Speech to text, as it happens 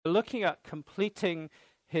looking at completing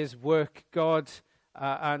his work, God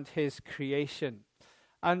and his creation.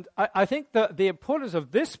 And I think that the importance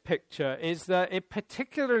of this picture is that it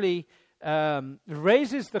particularly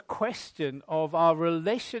raises the question of our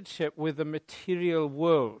relationship with the material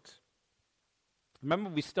world.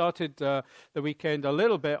 Remember, we started the weekend a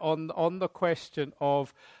little bit on the question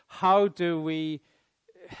of how do we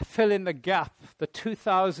fill in the gap, the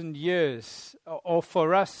 2,000 years, or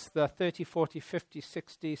for us, the 30, 40, 50,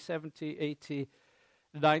 60, 70, 80,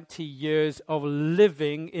 90 years of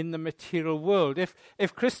living in the material world.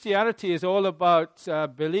 If Christianity is all about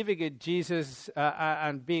believing in Jesus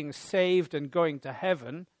and being saved and going to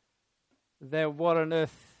heaven, then what on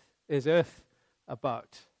earth is earth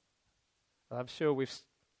about? I'm sure we've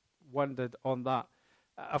wondered on that.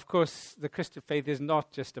 Of course, the Christian faith is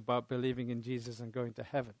not just about believing in Jesus and going to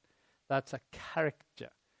heaven. That's a character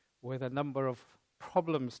with a number of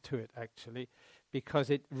problems to it, actually, because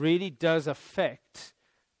it really does affect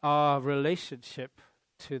our relationship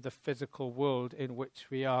to the physical world in which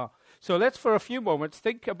we are. So let's, for a few moments,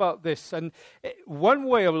 think about this. And one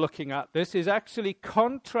way of looking at this is actually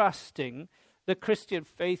contrasting the Christian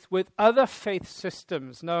faith with other faith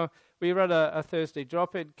systems. Now, we run a Thursday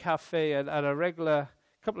drop-in cafe, and a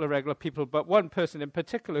couple of regular people, but one person in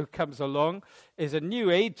particular who comes along is a New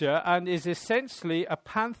Ager and is essentially a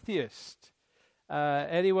pantheist.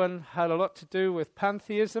 Anyone had a lot to do with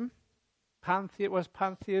pantheism? What's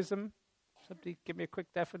pantheism? Somebody give me a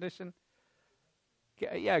quick definition.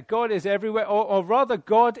 Yeah, God is everywhere, or rather,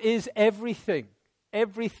 God is everything.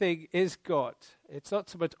 Everything is God. It's not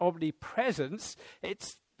so much omnipresence,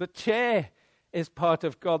 it's the chair is part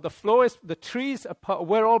of God. The floor is, the trees are part,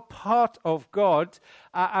 we're all part of God.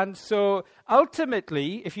 And so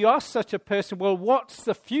ultimately, if you ask such a person, well, what's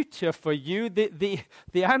the future for you? The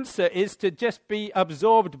answer is to just be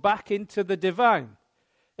absorbed back into the divine.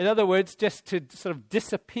 In other words, just to sort of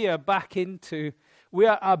disappear back into, we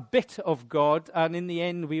are a bit of God, and in the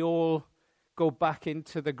end we all go back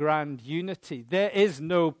into the grand unity. There is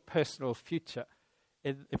no personal future.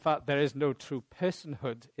 In fact, there is no true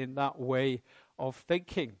personhood in that way of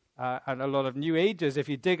thinking. And a lot of New Agers, if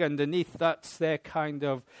you dig underneath, that's their kind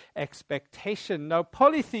of expectation. Now,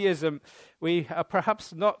 polytheism, we are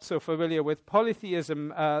perhaps not so familiar with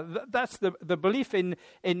polytheism. That's the belief in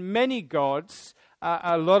many gods.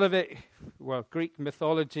 A lot of it, well, Greek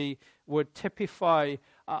mythology would typify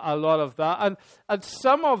a lot of that. And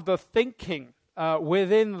some of the thinking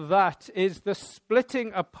within that is the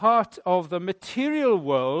splitting apart of the material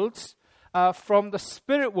world from the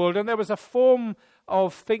spirit world. And there was a form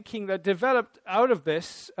of thinking that developed out of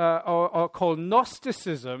this, or called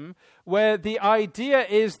Gnosticism, where the idea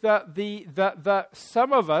is that that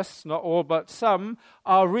some of us, not all but some,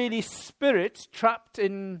 are really spirits trapped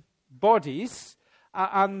in bodies,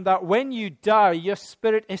 and that when you die, your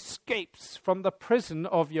spirit escapes from the prison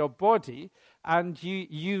of your body, and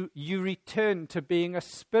you return to being a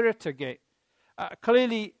spirit again.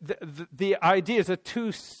 Clearly, the idea is a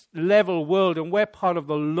two-level world, and we're part of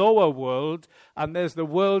the lower world, and there's the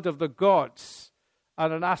world of the gods.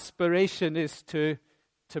 And an aspiration is to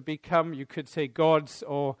become, you could say, gods,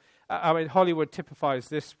 or, Hollywood typifies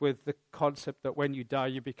this with the concept that when you die,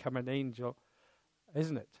 you become an angel,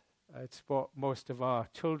 isn't it? It's what most of our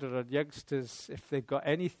children and youngsters, if they've got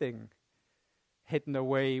anything hidden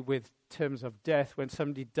away with terms of death, when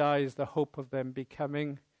somebody dies, the hope of them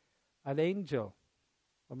becoming an angel.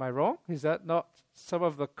 Am I wrong? Is that not some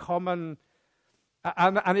of the common...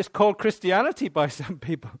 And it's called Christianity by some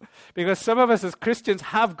people. Because some of us as Christians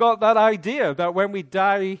have got that idea that when we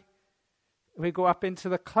die, we go up into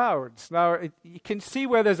the clouds. Now, you can see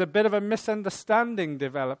where there's a bit of a misunderstanding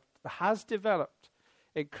has developed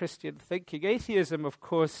in Christian thinking. Atheism, of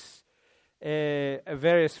course,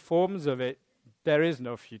 various forms of it, there is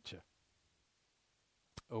no future.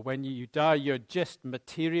 Or when you die, you're just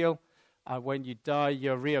material. And when you die,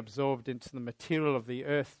 you're reabsorbed into the material of the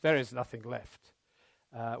earth. There is nothing left.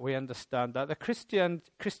 We understand that. The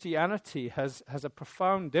Christianity has a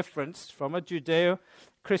profound difference from a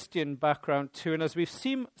Judeo-Christian background too. And as we've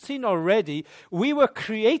seen already, we were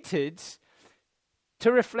created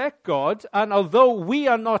to reflect God. And although we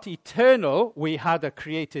are not eternal, we had a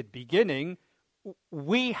created beginning.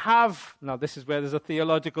 We have, now this is where there's a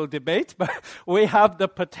theological debate, but we have the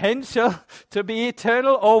potential to be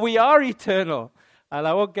eternal, or we are eternal. And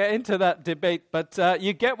I won't get into that debate, but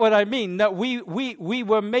you get what I mean, that we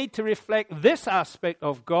were made to reflect this aspect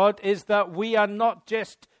of God, is that we are not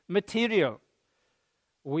just material.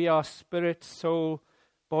 We are spirit, soul,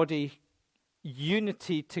 body,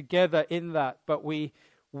 unity together in that, but we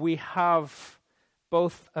have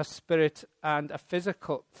both a spirit and a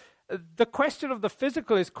physical. The question of the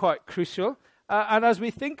physical is quite crucial. And as we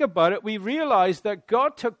think about it, we realize that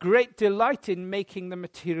God took great delight in making the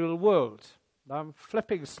material world. Now, I'm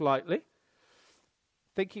flipping slightly,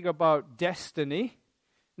 thinking about destiny.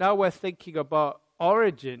 Now we're thinking about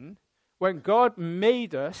origin. When God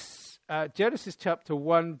made us, Genesis chapter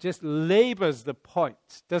 1 just labors the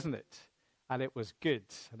point, doesn't it? And it was good,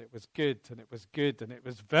 and it was good, and it was good, and it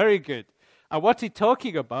was very good. And what's he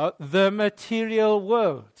talking about? The material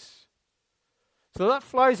world. So that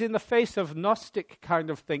flies in the face of Gnostic kind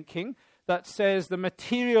of thinking that says the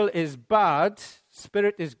material is bad,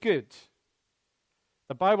 spirit is good.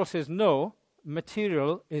 The Bible says no,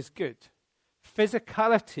 material is good.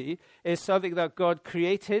 Physicality is something that God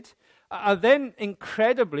created. And then,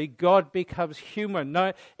 incredibly, God becomes human.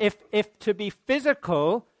 Now, if to be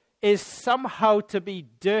physical is somehow to be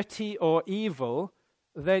dirty or evil,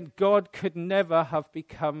 then God could never have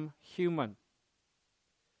become human.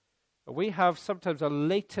 We have sometimes a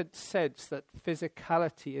latent sense that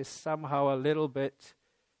physicality is somehow a little bit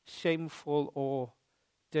shameful or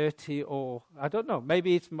dirty, or I don't know,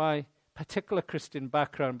 maybe it's my particular Christian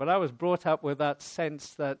background, but I was brought up with that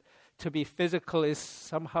sense that to be physical is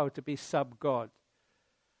somehow to be sub-God.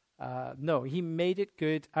 No, he made it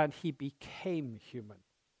good and he became human.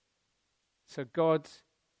 So God,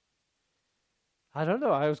 I don't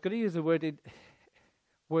know, I was going to use the word,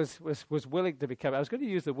 was willing to become, I was going to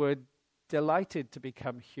use the word delighted to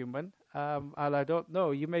become human, and I don't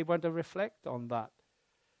know, you may want to reflect on that.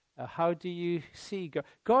 How do you see God?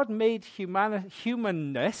 God made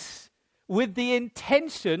humanness with the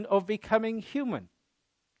intention of becoming human.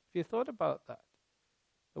 Have you thought about that?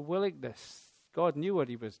 The willingness. God knew what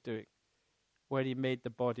he was doing when he made the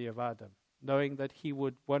body of Adam, knowing that he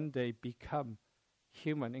would one day become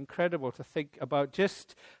human. Incredible to think about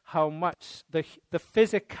just how much the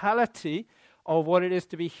physicality of what it is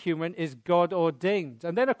to be human is God ordained.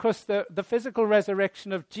 And then, of course, the physical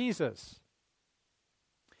resurrection of Jesus.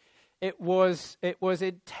 It was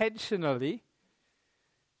intentionally,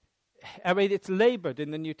 I mean, it's labored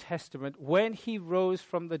in the New Testament. When he rose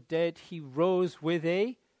from the dead, he rose with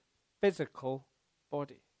a physical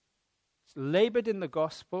body. It's labored in the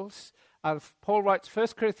Gospels. And Paul writes 1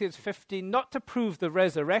 Corinthians 15, not to prove the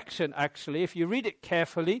resurrection, actually. If you read it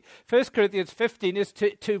carefully, 1 Corinthians 15 is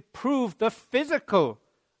to prove the physical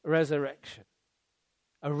resurrection.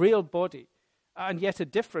 A real body, and yet a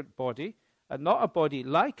different body. And not a body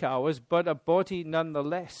like ours, but a body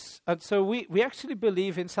nonetheless. And so we actually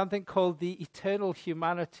believe in something called the eternal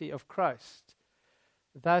humanity of Christ.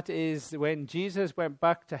 That is, when Jesus went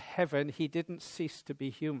back to heaven, he didn't cease to be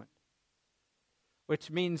human.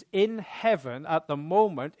 Which means in heaven, at the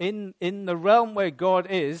moment, in the realm where God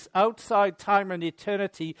is, outside time and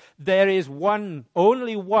eternity, there is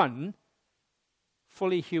only one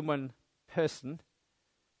fully human person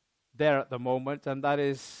there at the moment, and that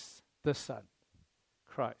is the Son,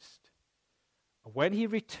 Christ. When he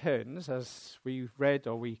returns, as we read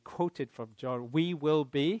or we quoted from John, we will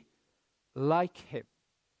be like him.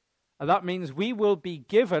 And that means we will be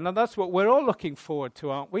given, and that's what we're all looking forward to,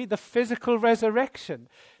 aren't we? The physical resurrection.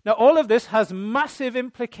 Now, all of this has massive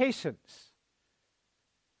implications.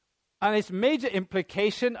 And its major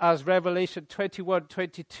implication, as Revelation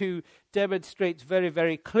 21:22 demonstrates very,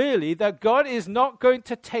 very clearly, that God is not going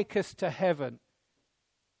to take us to heaven,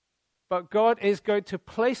 but God is going to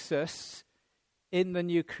place us in the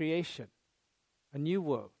new creation, a new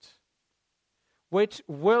world, which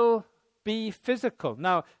will be physical.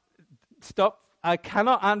 Now, stop. I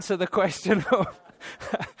cannot answer the question of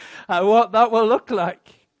what that will look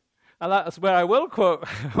like. And that's where I will quote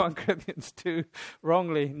 1 Corinthians 2,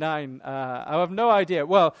 wrongly, 9. I have no idea.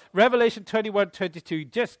 Well, Revelation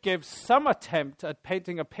 21:22 just gives some attempt at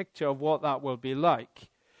painting a picture of what that will be like.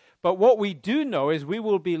 But what we do know is we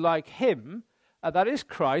will be like him, that is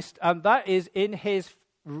Christ, and that is in his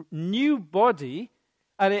new body,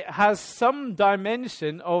 and it has some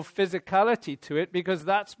dimension of physicality to it because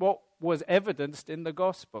that's what was evidenced in the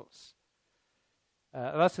Gospels.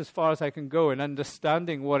 That's as far as I can go in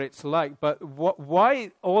understanding what it's like. But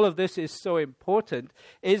why all of this is so important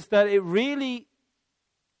is that it really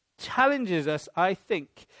challenges us, I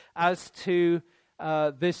think, as to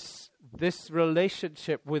this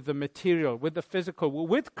relationship with the material, with the physical,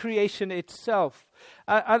 with creation itself.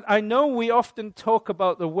 I know we often talk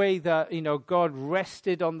about the way that God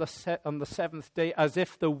rested on the seventh day as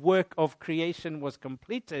if the work of creation was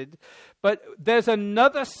completed, but there's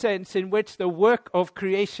another sense in which the work of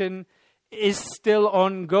creation is still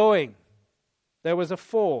ongoing. There was a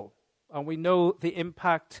fall, and we know the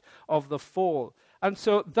impact of the fall. And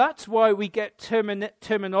so that's why we get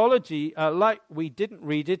terminology, like we didn't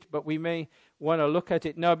read it, but we may want to look at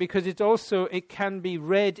it now, because it can be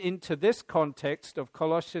read into this context of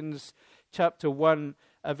Colossians chapter 1,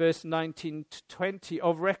 verse 19 to 20,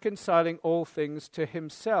 of reconciling all things to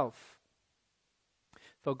himself.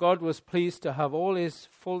 For God was pleased to have all his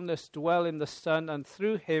fullness dwell in the Son, and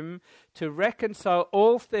through him to reconcile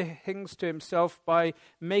all things to himself by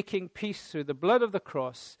making peace through the blood of the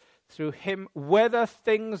cross, through him, whether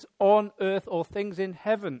things on earth or things in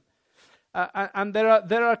heaven. And there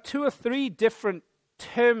are 2 or 3 different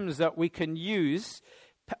terms that we can use.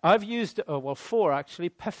 I've used, 4 actually,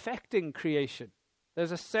 perfecting creation.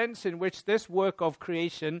 There's a sense in which this work of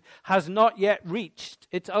creation has not yet reached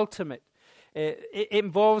its ultimate. It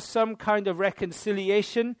involves some kind of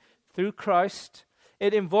reconciliation through Christ.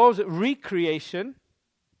 It involves recreation.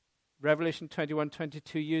 Revelation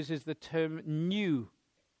 21:22 uses the term new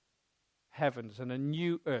heavens and a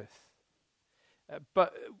new earth.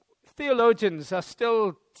 But theologians are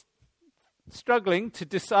still struggling to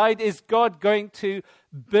decide, is God going to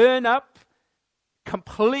burn up,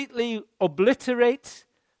 completely obliterate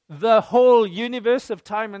the whole universe of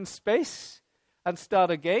time and space and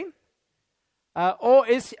start again? Or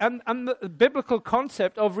is the biblical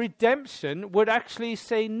concept of redemption would actually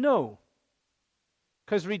say no.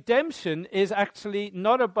 Because redemption is actually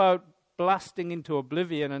not about blasting into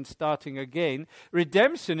oblivion and starting again.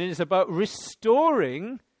 Redemption is about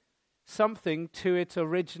restoring something to its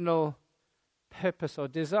original purpose or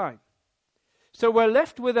design. So we're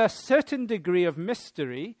left with a certain degree of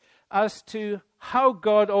mystery as to how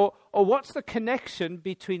God, or what's the connection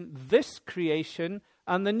between this creation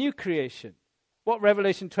and the new creation. What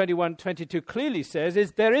Revelation 21:22 clearly says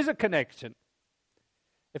is there is a connection.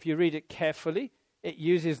 If you read it carefully, it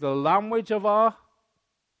uses the language of our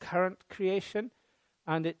current creation,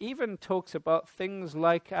 and it even talks about things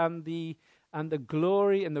like and the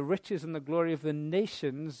glory and the riches and the glory of the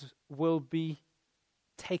nations will be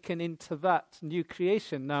taken into that new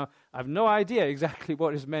creation. Now, I have no idea exactly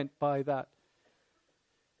what is meant by that.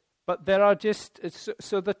 But there are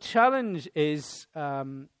so the challenge is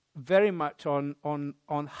very much on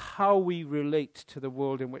how we relate to the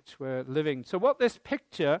world in which we're living. So what this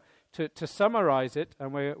picture, to summarize it,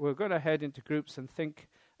 and we're going to head into groups and think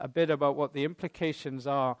a bit about what the implications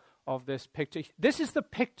are of this picture. This is the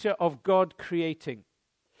picture of God creating.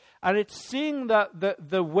 And it's seeing that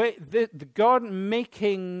the way the God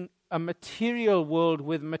making a material world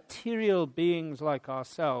with material beings like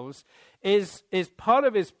ourselves is part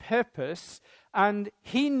of his purpose, and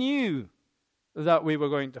he knew that we were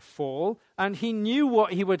going to fall, and he knew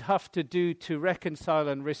what he would have to do to reconcile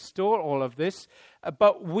and restore all of this,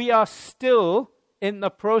 but we are still in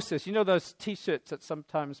the process. You know those T-shirts that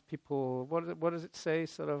sometimes people, what does it say,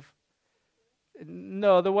 sort of?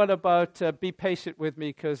 No, the one about be patient with me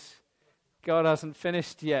because God hasn't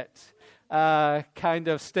finished yet kind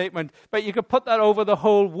of statement. But you could put that over the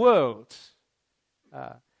whole world.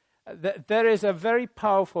 There is a very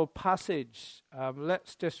powerful passage.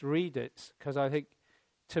 Let's just read it, because I think,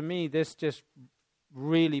 to me, this just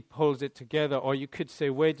really pulls it together. Or you could say,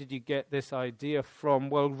 where did you get this idea from?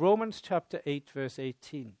 Well, Romans chapter 8, verse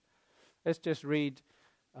 18. Let's just read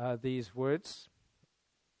these words.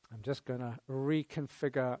 I'm just going to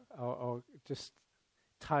reconfigure or just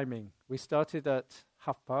timing. We started at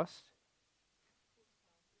 20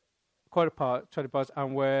 past,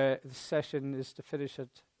 and where the session is to finish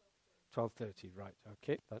at 12:30. Right,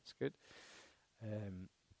 okay, that's good.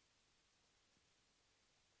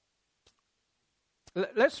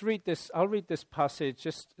 Let's read this. I'll read this passage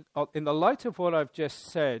just in the light of what I've just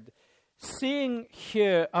said. Seeing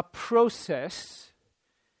here a process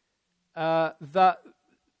that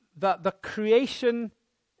the creating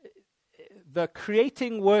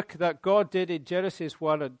work that God did in Genesis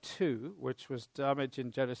 1 and 2, which was damaged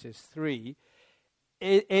in Genesis 3,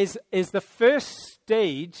 is the first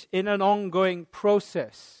stage in an ongoing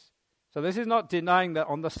process. So this is not denying that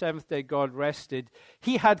on the seventh day God rested.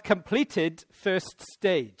 He had completed first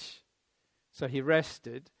stage. So he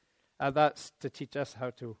rested. And that's to teach us how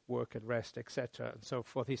to work and rest, etc. and so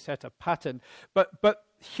forth. He set a pattern. But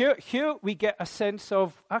here we get a sense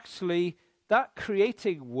of actually that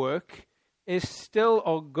creating work is still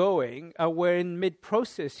ongoing. And we're in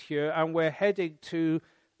mid-process here, and we're heading to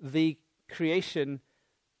the creation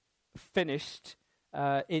finished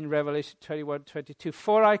in Revelation 21:22.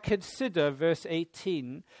 For I consider, verse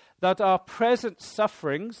 18, that our present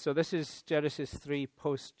sufferings, so this is Genesis 3,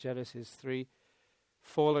 post-Genesis 3,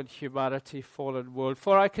 fallen humanity, fallen world.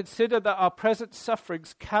 For I consider that our present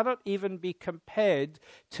sufferings cannot even be compared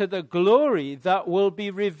to the glory that will be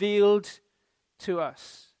revealed to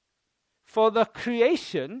us. For the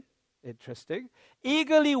creation, interesting,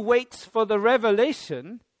 eagerly waits for the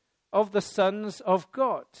revelation of the sons of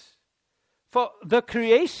God. For the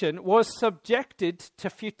creation was subjected to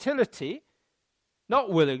futility,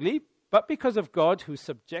 not willingly, but because of God who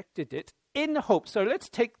subjected it in hope. So let's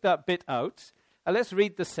take that bit out and let's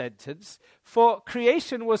read the sentence. For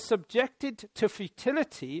creation was subjected to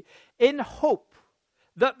futility in hope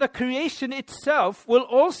that the creation itself will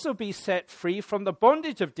also be set free from the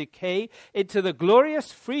bondage of decay into the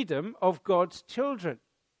glorious freedom of God's children.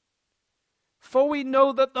 For we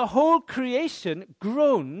know that the whole creation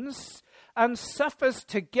groans and suffers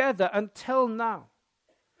together until now.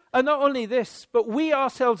 And not only this, but we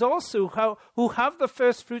ourselves also, who have the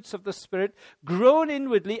first fruits of the Spirit, groan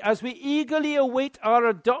inwardly as we eagerly await our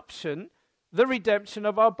adoption, the redemption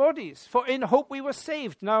of our bodies. For in hope we were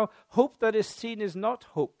saved. Now, hope that is seen is not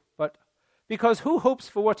hope, but because who hopes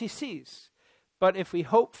for what he sees? But if we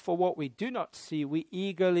hope for what we do not see, we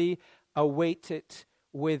eagerly await it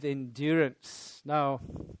with endurance. Now,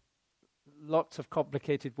 lots of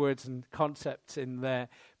complicated words and concepts in there.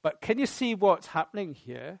 But can you see what's happening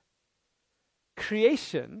here?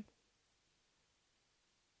 Creation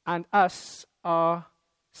and us are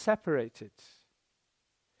separated.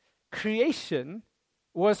 Creation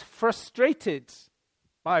was frustrated.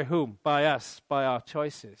 By whom? By us, by our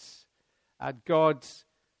choices. And God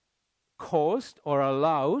caused or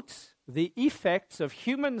allowed the effects of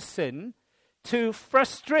human sin to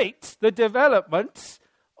frustrate the development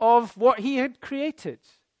of what he had created.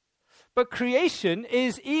 But creation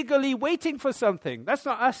is eagerly waiting for something. That's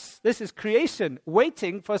not us. This is creation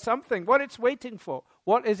waiting for something. What it's waiting for.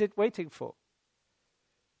 What is it waiting for?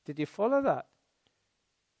 Did you follow that?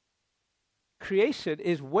 Creation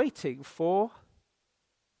is waiting for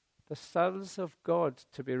the sons of God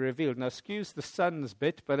to be revealed. Now, excuse the sons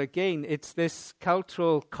bit, but again, it's this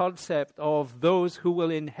cultural concept of those who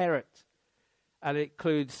will inherit. And it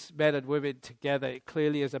includes men and women together. It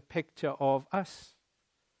clearly is a picture of us,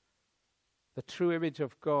 the true image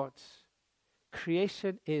of God.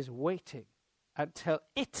 Creation is waiting until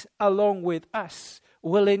it, along with us,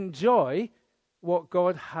 will enjoy what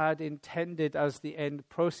God had intended as the end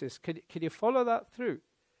process. Can you follow that through?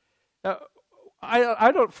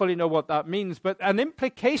 I don't fully know what that means, but an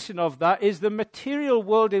implication of that is the material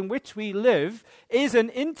world in which we live is an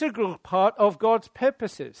integral part of God's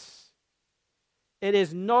purposes. It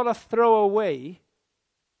is not a throwaway,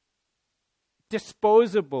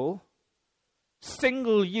 disposable,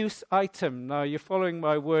 single-use item. Now, you're following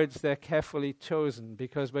my words, they're carefully chosen,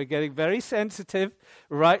 because we're getting very sensitive,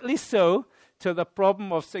 rightly so, to the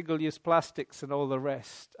problem of single-use plastics and all the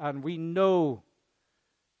rest. And we know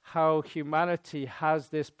how humanity has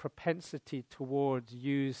this propensity towards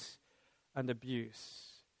use and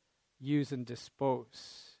abuse, use and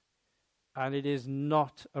dispose. And it is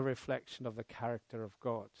not a reflection of the character of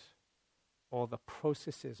God or the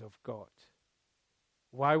processes of God.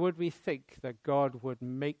 Why would we think that God would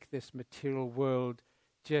make this material world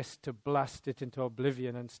just to blast it into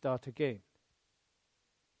oblivion and start again?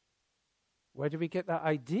 Where do we get that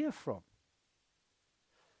idea from?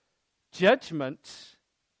 Judgment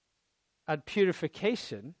and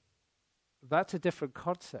purification, that's a different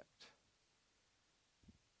concept.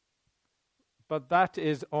 But that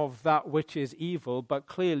is of that which is evil, but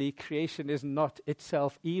clearly creation is not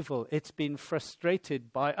itself evil. It's been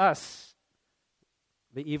frustrated by us.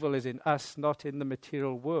 The evil is in us, not in the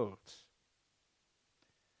material world.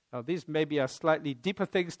 Now, these maybe are slightly deeper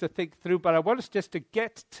things to think through, but I want us just to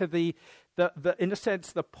get to the in a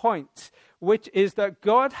sense, the point, which is that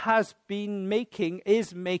God has been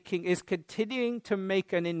is continuing to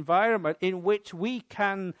make an environment in which we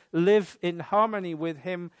can live in harmony with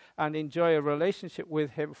Him and enjoy a relationship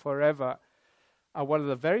with Him forever. And one of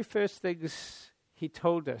the very first things He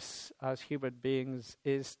told us as human beings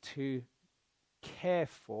is to care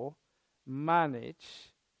for,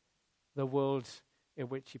 manage the world in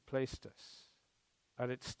which He placed us.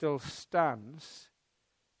 And it still stands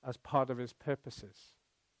as part of His purposes.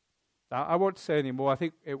 Now, I won't say any more. I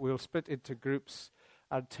think it will split into groups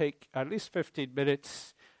and take at least 15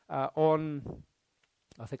 minutes on.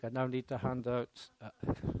 I think I now need to hand out.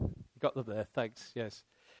 Got them there, thanks, yes.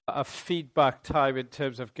 A feedback time in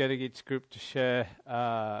terms of getting each group to share.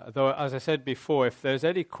 Though, as I said before, if there's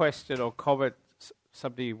any question or comment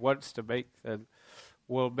somebody wants to make, then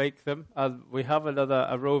we'll make them. And we have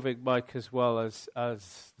a roving mic as well, as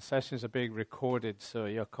the sessions are being recorded, so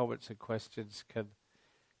your comments and questions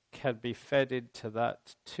can be fed into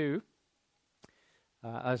that too.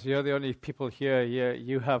 As you're the only people here,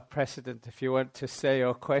 you have precedent if you want to say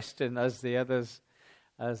or question as the others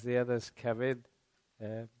come in.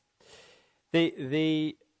 Uh,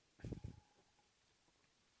 the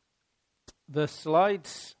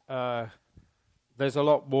slides, there's a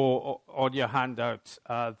lot more on your handout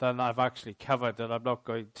than I've actually covered, and I'm not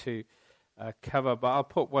going to cover, but I'll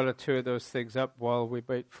put one or two of those things up while we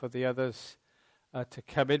wait for the others to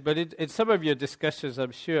come in. But in some of your discussions,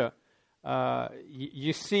 I'm sure,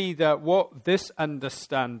 you see that what this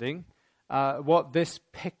understanding, what this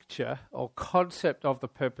picture or concept of the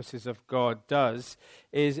purposes of God does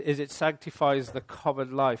is it sanctifies the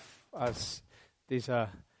common life, as these are,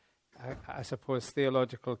 I suppose,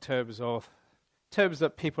 theological terms or terms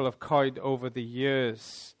that people have coined over the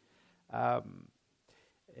years.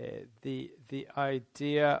 The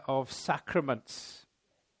idea of sacraments.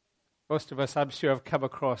 Most of us, I'm sure, have come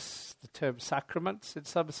across the term sacraments in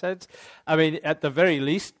some sense. I mean, at the very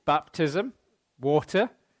least, baptism, water,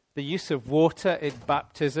 the use of water in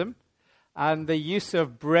baptism, and the use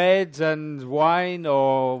of bread and wine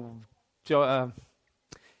or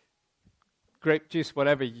grape juice,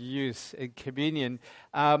 whatever you use in communion.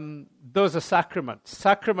 Those are sacraments.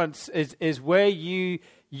 Sacraments is where you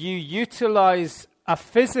utilize a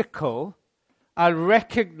physical and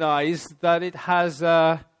recognize that it has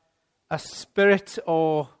a spirit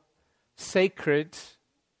or sacred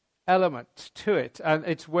element to it, and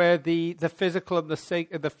it's where the physical and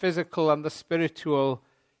the spiritual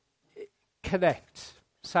connect.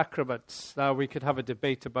 Sacraments. Now we could have a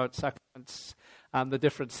debate about sacraments and the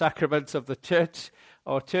different sacraments of the church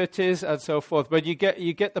or churches and so forth, but you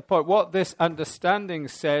get the point. What this understanding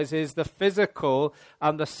says is the physical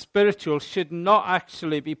and the spiritual should not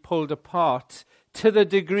actually be pulled apart to the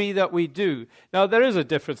degree that we do. Now there is a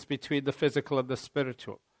difference between the physical and the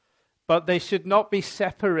spiritual, but they should not be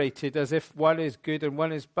separated as if one is good and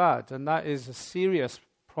one is bad, and that is a serious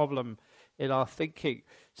problem in our thinking.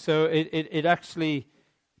 So it actually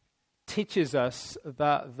teaches us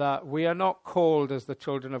that we are not called as the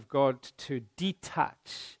children of God to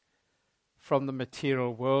detach from the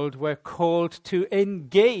material world. We're called to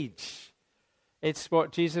engage. It's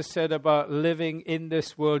what Jesus said about living in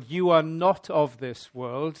this world. You are not of this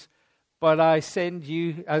world, but I send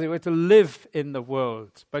you, as it were, to live in the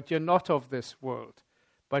world. But you're not of this world,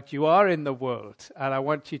 but you are in the world. And I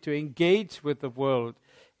want you to engage with the world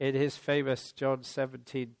in his famous John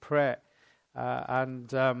 17 prayer.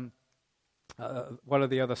 One of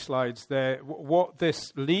the other slides there, what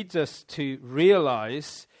this leads us to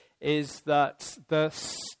realize is that the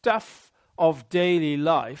stuff of daily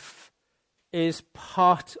life is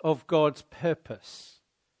part of God's purpose.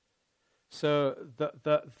 So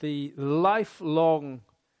the lifelong,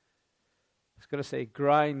 I was going to say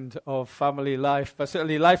grind of family life, but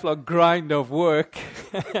certainly lifelong grind of work,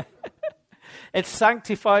 it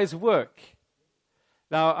sanctifies work.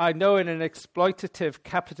 Now, I know in an exploitative,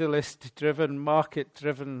 capitalist-driven,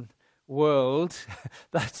 market-driven world,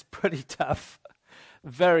 that's pretty tough,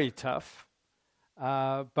 very tough.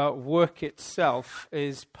 But work itself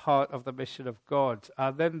is part of the mission of God.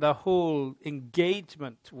 And then the whole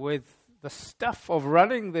engagement with the stuff of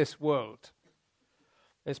running this world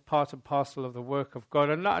is part and parcel of the work of God.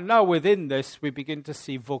 And now within this, we begin to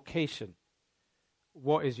see vocation.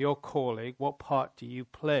 What is your calling? What part do you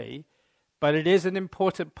play? But it is an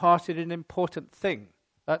important part in an important thing.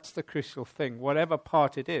 That's the crucial thing. Whatever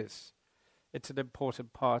part it is, it's an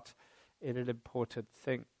important part in an important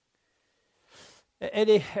thing.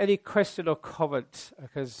 Any question or comment?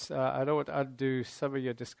 Because I don't want to undo some of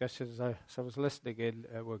your discussions. I was listening in,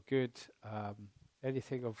 were good.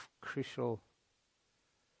 Anything of crucial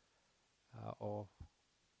or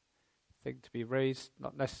thing to be raised,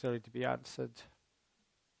 not necessarily to be answered.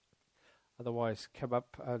 Otherwise, come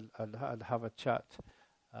up and have a chat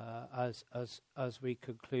as we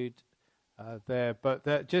conclude there. But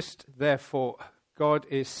therefore, God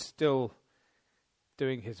is still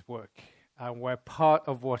doing his work, and we're part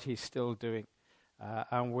of what he's still doing.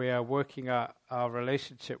 And we are working out our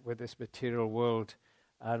relationship with this material world,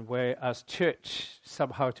 and we're, as church,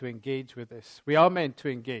 somehow to engage with this. We are meant to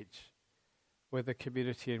engage with the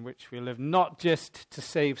community in which we live, not just to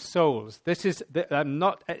save souls. This is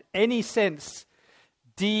not in any sense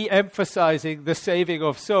de-emphasizing the saving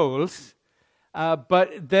of souls,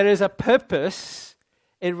 but there is a purpose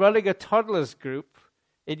in running a toddlers group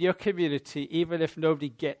in your community, even if nobody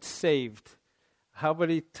gets saved. How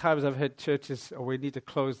many times I've heard churches, we need to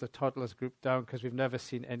close the toddlers group down because we've never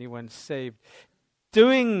seen anyone saved.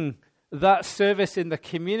 Doing that service in the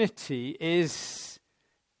community is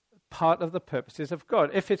part of the purposes of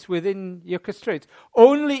God, if it's within your constraints.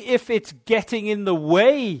 Only if it's getting in the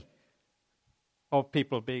way of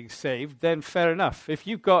people being saved, then fair enough. If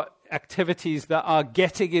you've got activities that are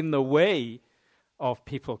getting in the way of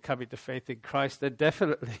people coming to faith in Christ, then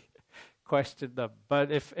definitely question them.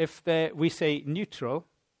 But if we say neutral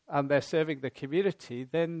and they're serving the community,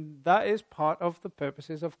 then that is part of the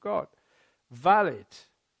purposes of God. Valid.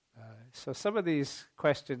 So some of these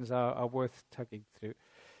questions are worth tugging through.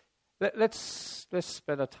 Let's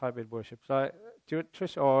spend our time in worship. So do you want,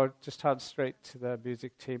 Trish, or just hand straight to the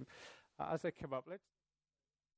music team as they come up? Let's